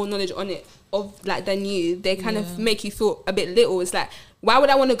have more knowledge on it of like than you. They kind of make you feel a bit little. It's like, why would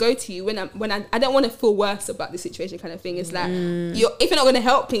I want to go to you when I don't want to feel worse about the situation, kind of thing. It's like if you're not going to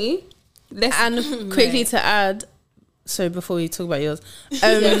help me. And quickly to add, so before we talk about yours,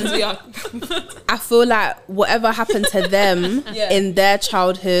 I feel like whatever happened to them in their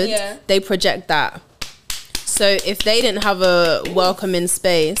childhood, they project that. So if they didn't have a welcoming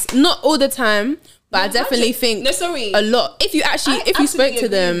space, not all the time, but I definitely think a lot. If you spoke to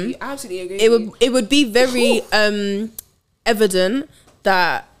them, I absolutely agree. It would be very evident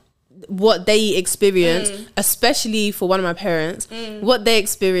that what they experienced, especially for one of my parents, what they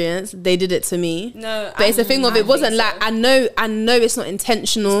experienced, they did it to me. No, but it's a thing of, it wasn't like, I know it's not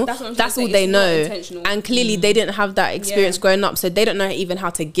intentional. That's all they know, and clearly they didn't have that experience growing up, so they don't know even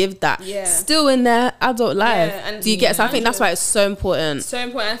how to give that still in their adult life. Do you get? So I think that's why it's so important.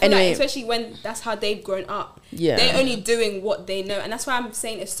 I feel like, especially when that's how they've grown up. Yeah, they're only doing what they know, and that's why I'm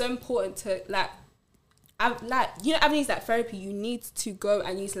saying it's so important to avenues like therapy, you need to go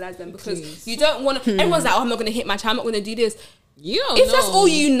and utilize them, because you don't want to. Everyone's like, oh, I'm not going to hit my child, I'm not going to do this. If that's all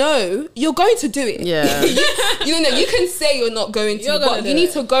you know, you're going to do it. Yeah. You can say you're not going to, but you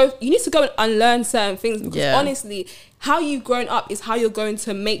need to go and unlearn certain things, because honestly, how you've grown up is how you're going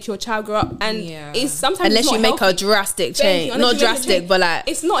to make your child grow up, and it's sometimes unless you make a drastic change, not drastic, but like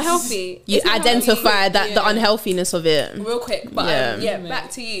it's not healthy. You identify the unhealthiness of it real quick. But back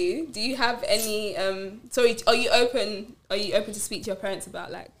to you. Do you have any? Sorry, are you open to speak to your parents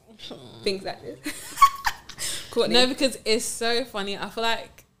about like things like this? Courtney? No, because it's so funny. I feel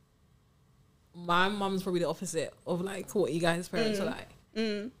like my mum's probably the opposite of like what you guys' parents are like.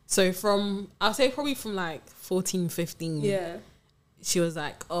 So I'll say probably from like 14, 15, she was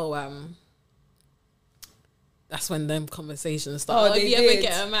like, oh, that's when them conversations start. If you ever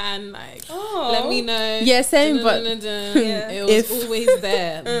get a man, like, let me know. Yeah, same, but it was always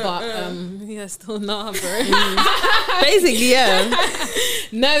there, but still not, bro. Basically,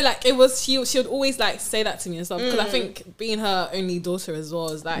 no, like it was. She would always like say that to me and stuff, because I think being her only daughter as well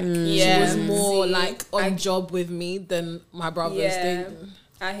is like she was more like on job with me than my brothers. Yeah,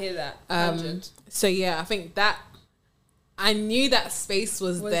 I hear that. So yeah, I think that I knew that space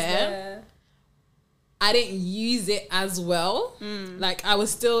was there. I didn't use it as well. Like I was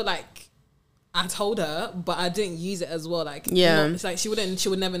still like, I told her, but I didn't use it as well. Like, it's like she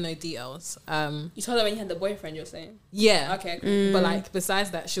would never know details. You told her when you had the boyfriend, you're saying? Yeah. Okay, cool. But like besides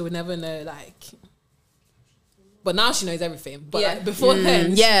that, she would never know like. But now she knows everything. But like before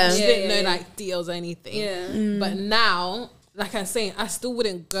then, she didn't know like details or anything. Yeah. But now, like I'm saying, I still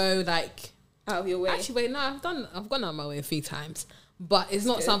wouldn't go like out of your way. Actually, wait, no, I've gone out of my way a few times, but it's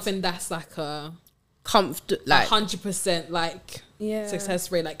not something that's like a like 100% like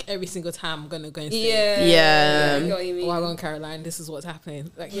success rate. Like every single time I'm gonna go and say, yeah. Oh, I want Caroline. This is what's happening.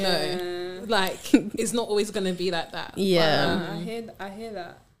 Like no, like it's not always gonna be like that. Yeah, but, I hear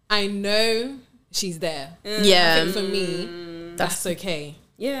that. I know she's there. Yeah, I think for me, that's okay.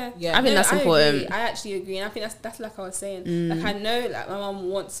 Yeah, I think that's important. I actually agree, and I think that's like I was saying. Like I know, like my mum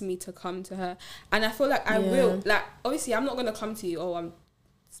wants me to come to her, and I feel like I will. Like obviously, I'm not gonna come to you. Oh, I'm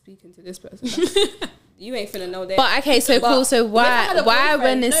speaking to this person. Like, you ain't finna know that. But okay, so cool. So why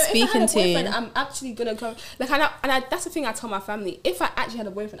when it's speaking to you? I'm actually gonna go. Like that's the thing I tell my family. If I actually had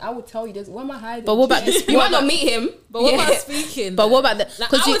a boyfriend, I would tell you this. What am I hiding? But what about this? You might not meet him. But what about speaking? But what about the?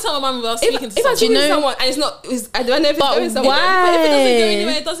 Like, I would tell my mum about speaking to someone. If I talk to someone and it's not, I don't know if it's going somewhere. But if it doesn't go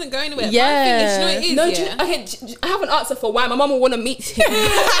anywhere, it doesn't go anywhere. Yeah. My thing is, you know it is. Okay, I have an answer for why my mum will want to meet him. Why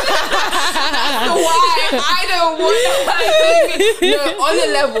I don't want to. No, on the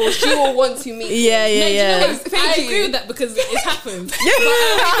level, she will want to meet him. Yeah. I agree with that because it's happened.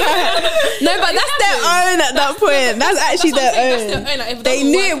 No, but that's their own at that point. That's actually their own. Like, they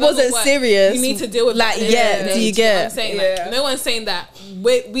knew it wasn't serious. You need to deal with like that. do you get? I'm saying like no one's saying that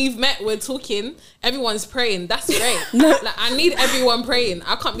we've met, we're talking, everyone's praying. That's great. Like I need everyone praying.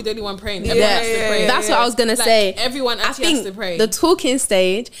 I can't be the only one praying. Everyone has to pray. That's what I was gonna say. Everyone actually has to pray. The talking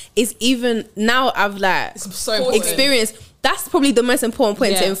stage is even now. I've like experienced. That's probably the most important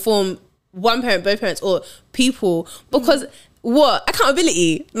point to inform one parent, both parents, or people, because what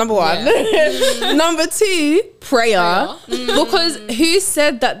accountability, number one. Number two, prayer. Because who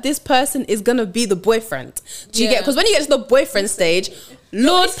said that this person is gonna be the boyfriend? Do you get? Because when you get to the boyfriend stage,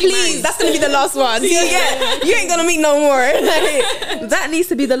 Lord, please, that's gonna be the last one. You ain't gonna meet no more. Like, that needs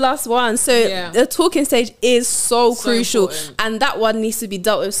to be the last one. So the talking stage is so crucial, important. And that one needs to be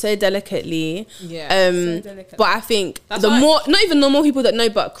dealt with so delicately. So delicate. But I think that's not even normal people that know,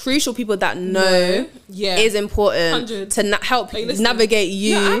 but crucial people that know is important to help navigate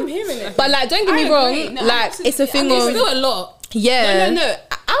you. No, I'm hearing it. But like, don't get me wrong, no, like it's a thing of it's still a lot. Yeah. No.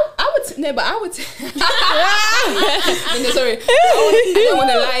 I would. No, but I would. No, sorry. I don't want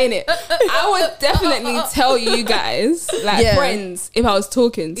to lie in it. I would definitely tell you guys, like friends, if I was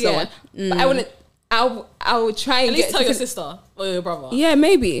talking to someone. But I wouldn't. I would try and at least tell your sister or your brother. Yeah,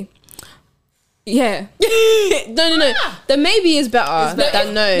 maybe. Yeah. No. The maybe is better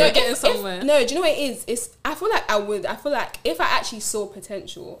than no. Not getting somewhere. No, do you know what it is? It's. I feel like I would. I feel like if I actually saw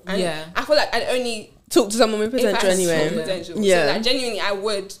potential, and I feel like I'd only talk to someone with potential anyway. So like genuinely, I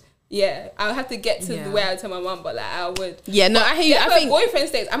would. Yeah, I would have to get to the way I would tell my mum, but like I would. Yeah, no, I hear you. I think boyfriend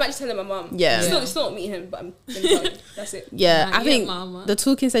stays. I'm actually telling my mum. Yeah, still not meet him, but I'm gonna tell you. That's it. Yeah, I think the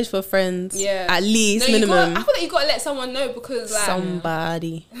talking stage for friends. Yeah, at least minimum. I feel like you gotta let someone know because like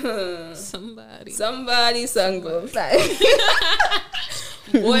somebody. Single.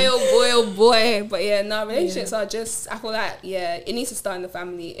 Boy. But yeah, no, relationships are just. I feel like it needs to start in the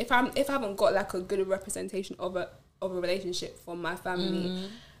family. If I haven't got like a good representation of a relationship from my family.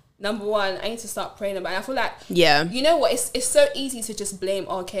 Number one, I need to start praying about it. I feel like, you know what? It's so easy to just blame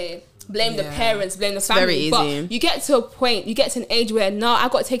the parents, blame the family. Very easy. But you get to a point, you get to an age where, no,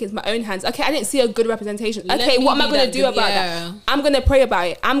 I've got to take it into my own hands. Okay, I didn't see a good representation. Okay, what am I going to do about that? I'm going to pray about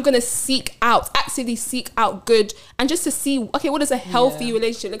it. I'm going to actively seek out good, and just to see, okay, what does a healthy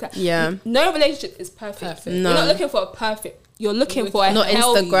relationship look like? Yeah. No relationship is perfect. No. You're not looking for a perfect. You're looking for a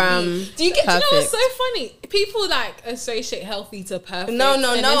healthy. Instagram. Do you know what's so funny? People like associate healthy to perfect. No.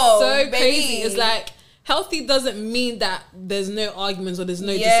 It's so crazy. It's like healthy doesn't mean that there's no arguments or there's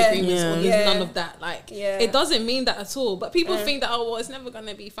no disagreements or there's none of that. Like it doesn't mean that at all. But people think that it's never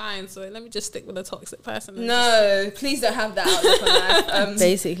gonna be fine. So let me just stick with a toxic person. No, please don't have that outlook on life.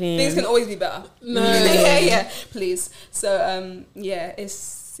 Basically, things can always be better. No, please. So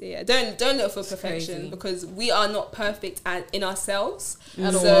it's. Yeah, don't look for perfection because we are not perfect in ourselves.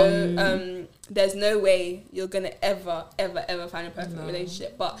 So there's no way you're gonna ever find a perfect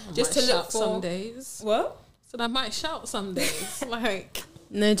relationship. But just to look for some days. What? So I might shout some days. Like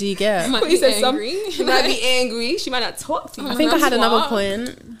No, do you get? Might You be said angry. She might be angry. She might not talk to you. I think I had another What?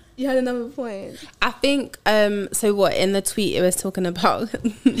 point. You had another point. I think so what in the tweet it was talking about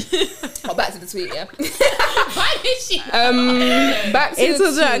Oh, back to the tweet, yeah. Why did she? Back to it's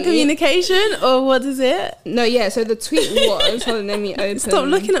the about tweet. communication or what is it? No, yeah. So the tweet was. Hold on, let me open. Stop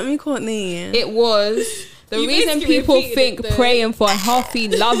looking at me, Courtney. It was the You reason basically people repeated think it, though. praying for a healthy,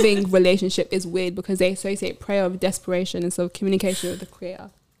 loving relationship is weird because they associate prayer with desperation instead of communication with the Creator.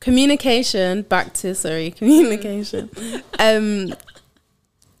 Communication, back to communication.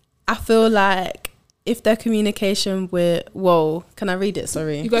 I feel like if their communication with can I read it?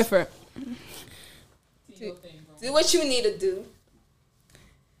 Sorry. You go for it. Do what you need to do.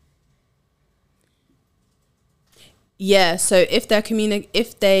 Yeah, so if they're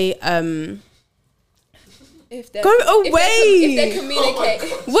if they If they're, go away. If they communicate.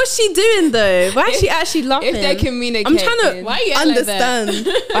 What's she doing though? Why is she actually laughing? If they're communicating. I'm trying to Why are you acting like that? understand.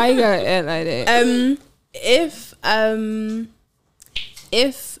 Why you gotta act like that?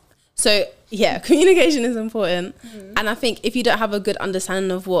 If so yeah, communication is important. And I think if you don't have a good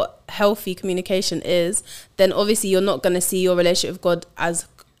understanding of what healthy communication is, then obviously you're not going to see your relationship with God as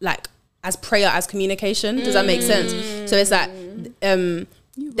prayer as communication. Does that make sense? So it's like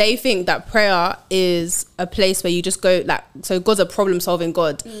they think that prayer is a place where you just go so God's a problem solving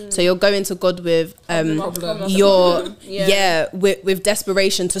God. So you're going to God with your with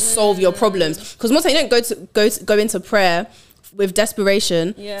desperation to solve your problems. Because most of you don't go into prayer with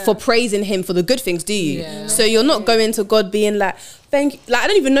desperation for praising him for the good things, do you? So you're not going to God being like, thank you. Like, I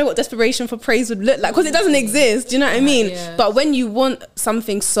don't even know what desperation for praise would look like because it doesn't exist. Do you know what I mean? But when you want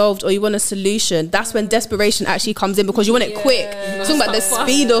something solved or you want a solution, that's when desperation actually comes in because you want it quick. Talking about the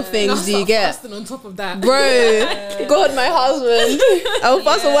speed of things, do you get? On top of that, Bro, God, my husband, I'll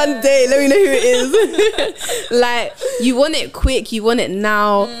fast for one day, let me know who it is. Like, you want it quick, you want it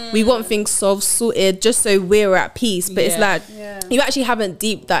now. We want things solved, sorted, just so we're at peace. But it's like, you actually haven't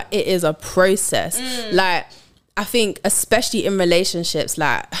deep that it is a process. Like, I think especially in relationships,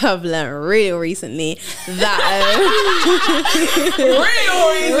 like I've learned real recently that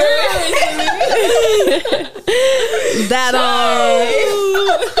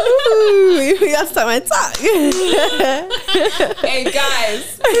we gotta start my talk. Hey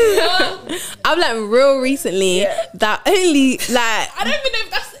guys, I've learned real recently that only I don't even know if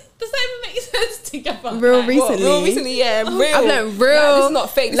that's does that even make sense together. Real recently. Real recently, yeah. Real. I've learned real. Like, this is not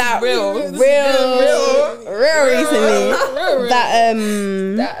fake. This is real. Real recently.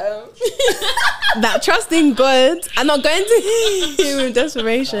 That trusting God and not going to him with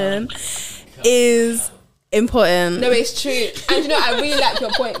desperation is important. No, it's true. And you know, I really like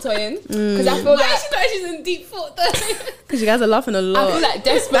your point, Toyin, because I feel like She's in deep thought though. Because you guys are laughing a lot. I feel like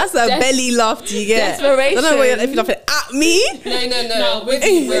that's a belly laugh you get. Desperation. I don't know if you're laughing at me. No. With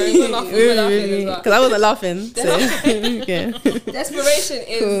you, we're laughing as well. Because I wasn't laughing. So. Okay. Desperation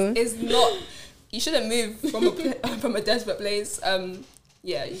is not. You shouldn't move from a desperate place.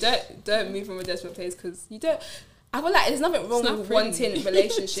 You don't move from a desperate place because you don't. I feel like there's nothing wrong with wanting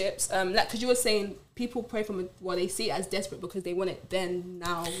relationships. Like, because you were saying people pray they see it as desperate because they want it then,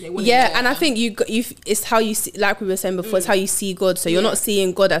 now. They want it and I think it's how you see, like we were saying before, it's how you see God. So you're not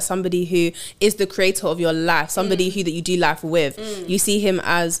seeing God as somebody who is the creator of your life, somebody who that you do life with. You see him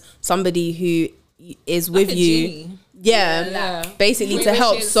as somebody who is with you. Basically to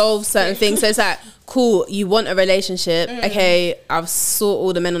help solve certain things. So it's like, cool, you want a relationship. Okay, I've saw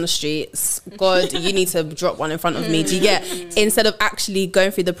all the men on the streets. God, you need to drop one in front of me. Do you get? Instead of actually going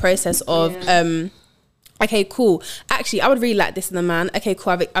through the process of okay, cool. Actually, I would really like this in a man. Okay,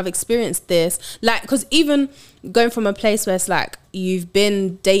 cool. I've experienced this. Like, because even going from a place where it's like you've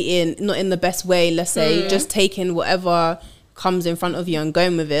been dating, not in the best way, let's say, just taking whatever comes in front of you and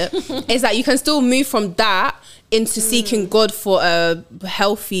going with it, it's like you can still move from that into seeking God for a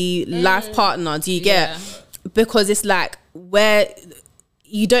healthy life partner. Do you get? Because it's like where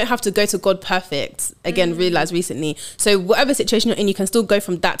you don't have to go to God perfect. Again, realized recently. So whatever situation you're in, you can still go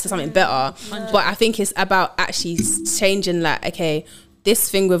from that to something better. But I think it's about actually changing, like, okay,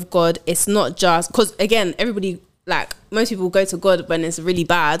 this thing with God, it's not just, because again, everybody, like, most people go to God when it's really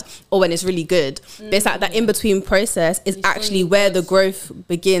bad or when it's really good. But it's like that in-between process is actually where the growth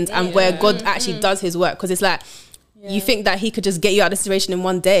begins and where God actually does his work. Because it's like, you think that he could just get you out of the situation in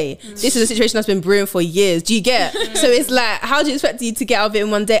one day. This is a situation that's been brewing for years. Do you get? So it's like, how do you expect you to get out of it in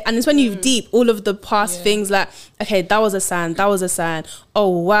one day? And it's when you deep all of the past things, like, okay, that was a sign. Oh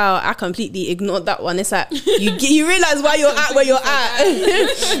wow, I completely ignored that one. It's like you realize why you're at where you're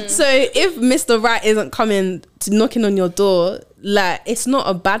at. So if Mr. Right isn't coming to knocking on your door, like, it's not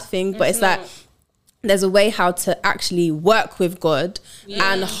a bad thing, but it's like, there's a way how to actually work with God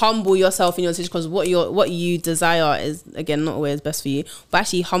and humble yourself in your situation, because what you desire is, again, not always best for you, but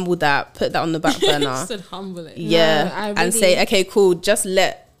actually humble that, put that on the back burner. Said humble it. And say, okay, cool, just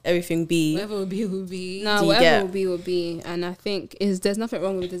let everything be. Whatever will be, will be. No, whatever will be. And I think there's nothing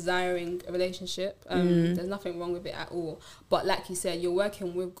wrong with desiring a relationship. There's nothing wrong with it at all. But like you said, you're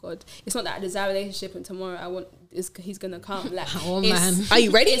working with God. It's not that I desire a relationship and tomorrow he's gonna come. Like, man, are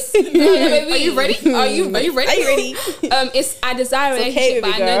you ready? Are you ready? Are you ready? I desire a relationship,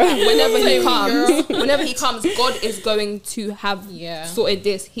 but I know that whenever he comes, God is going to have sorted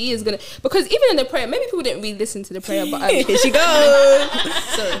this. He is gonna, because even in the prayer, maybe people didn't really listen to the prayer, but here she goes.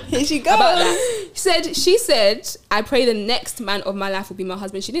 Here she goes. About that. She said, I pray the next man of my life will be my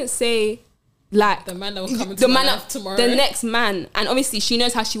husband. She didn't say like the man that will come into my life tomorrow. The next man. And obviously she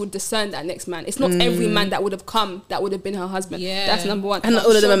knows how she would discern that next man. It's not every man that would have come that would have been her husband. Yeah. That's number one. And not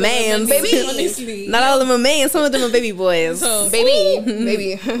all of them are men, baby. Honestly. Not all of them are men. Some of them are baby boys. So,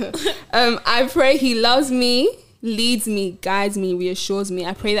 baby. I pray he loves me, leads me, guides me, reassures me.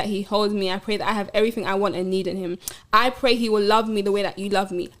 I pray that he holds me. I pray that I have everything I want and need in him. I pray he will love me the way that you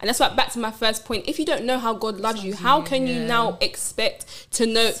love me. And that's why, back to my first point, if you don't know how God loves you, how can you now expect to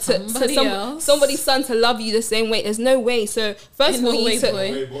know somebody's son to love you the same way? There's no way. So first of all, you need to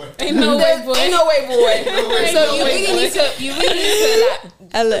ain't no way, boy. So you really need to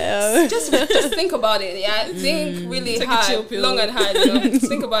hello, just think about it. Think really hard, long and hard. Just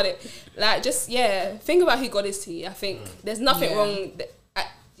think about it. Think about who God is to you. I think there's nothing wrong.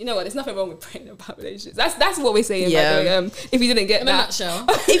 You know what? There's nothing wrong with praying about relationships. That's what we're saying. Yeah. If you didn't get that, nutshell.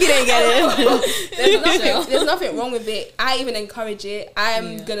 If you didn't get it, there's nothing wrong with it. I even encourage it.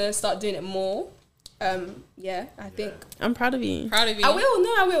 I'm gonna start doing it more. I think I'm proud of you. I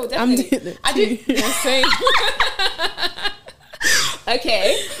will. Definitely. I'm doing it. I do. Same.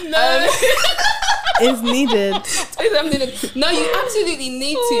 Okay. It's needed. No, you absolutely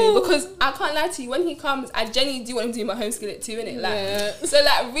need to, because I can't lie to you. When he comes, I genuinely do want him to do my home skillet too, innit? So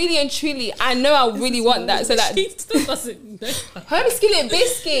really and truly, I know I really want that. So he still doesn't know. Home skillet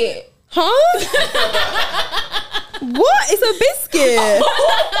biscuit. Huh? What? It's a biscuit.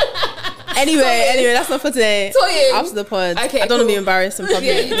 Anyway, that's not for today. After the pod. Okay, I don't want to be embarrassed in public.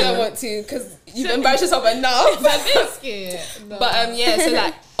 Yeah, you don't want to, because you've embarrassed yourself enough. It's a biscuit. No. But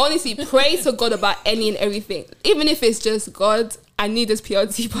so honestly, pray to God about any and everything. Even if it's just, God, I need this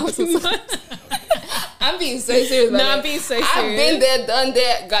PRT pass or something. I'm being so serious. I'm being so serious. I've been there, done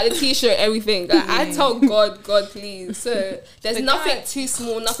that, got a t-shirt, everything. I told God, please. So there's nothing too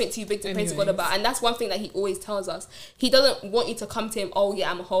small, nothing too big to pray to God about. And that's one thing that he always tells us. He doesn't want you to come to him, oh yeah,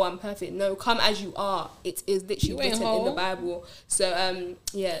 I'm whole, I'm perfect. No, come as you are. It is literally written in the Bible. So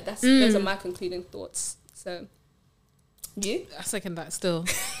those are my concluding thoughts. So you? I second that still.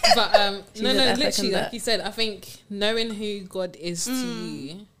 But literally, like you said, I think knowing who God is to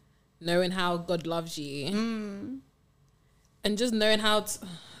you, knowing how God loves you, and just knowing how to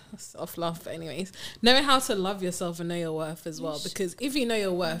soft laugh, but anyways, knowing how to love yourself and know your worth as well. Because if you know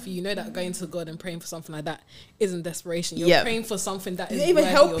your worth, you know that going to God and praying for something like that isn't desperation. You're praying for something that is even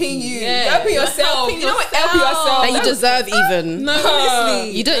helping you, helping yourself. You know what? Help yourself. That you deserve even. No,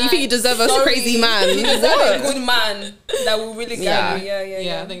 honestly, you don't. You think you deserve a crazy man? You deserve a good man that will really guide you.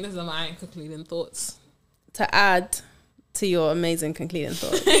 Yeah. I think this is my concluding thoughts. To add to your amazing concluding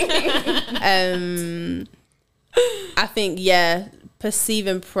thoughts, I think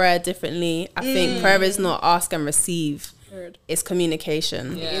perceiving prayer differently. I think prayer is not ask and receive. It's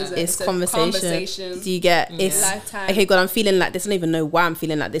communication. It's conversation. Do you get? It's lifetime. Okay, God, I'm feeling like this. I don't even know why I'm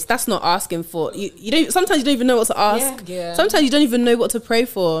feeling like this. That's not asking for. You don't. Sometimes you don't even know what to ask. Sometimes you don't even know what to pray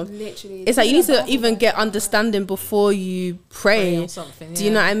for. Literally, it's like you need to even get understanding before you pray. Do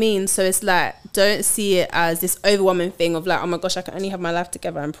you know what I mean? So it's like, don't see it as this overwhelming thing of like, oh my gosh, I can only have my life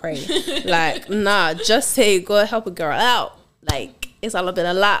together and pray. Like, nah, just say, God, help a girl out. Like, it's a bit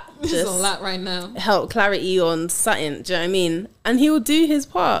a lot. It's a lot right now. Help clarity on something. Do you know what I mean? And he will do his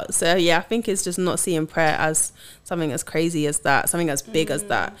part. So I think it's just not seeing prayer as something as crazy as that, something as big as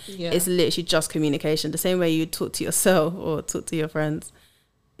that. It's literally just communication. The same way you talk to yourself or talk to your friends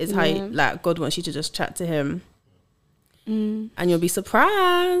is how God wants you to just chat to him. And you'll be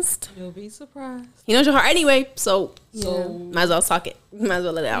surprised. He knows your heart anyway, so might as well talk it. Might as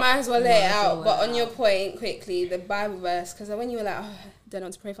well let it out. But on your point, quickly, the Bible verse, because when you were like, oh, I don't know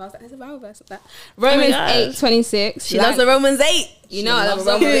what to pray for, I was like, there's a Bible verse like that. Romans 8:26. She loves the Romans 8. You know, I love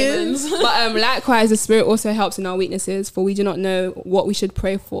Romans. But likewise, the Spirit also helps in our weaknesses, for we do not know what we should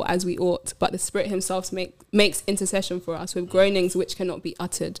pray for as we ought, but the Spirit himself makes intercession for us with groanings which cannot be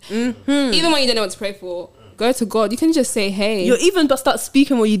uttered. Even when you don't know what to pray for, go to God. You can just say, hey. You'll even start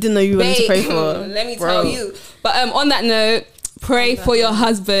speaking what you didn't know you were to pray for. Let me tell you. But on that note, pray for your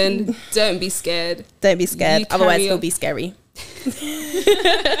husband. Don't be scared. Don't be scared. Otherwise, he'll be scary.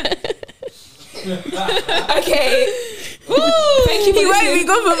 Okay. Woo! Thank you for listening.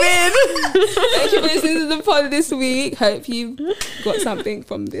 Thank you for listening to the pod this week. Hope you got something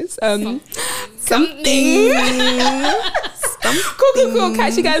from this. Something. Cool.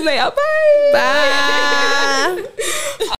 Catch you guys later. Bye. Bye.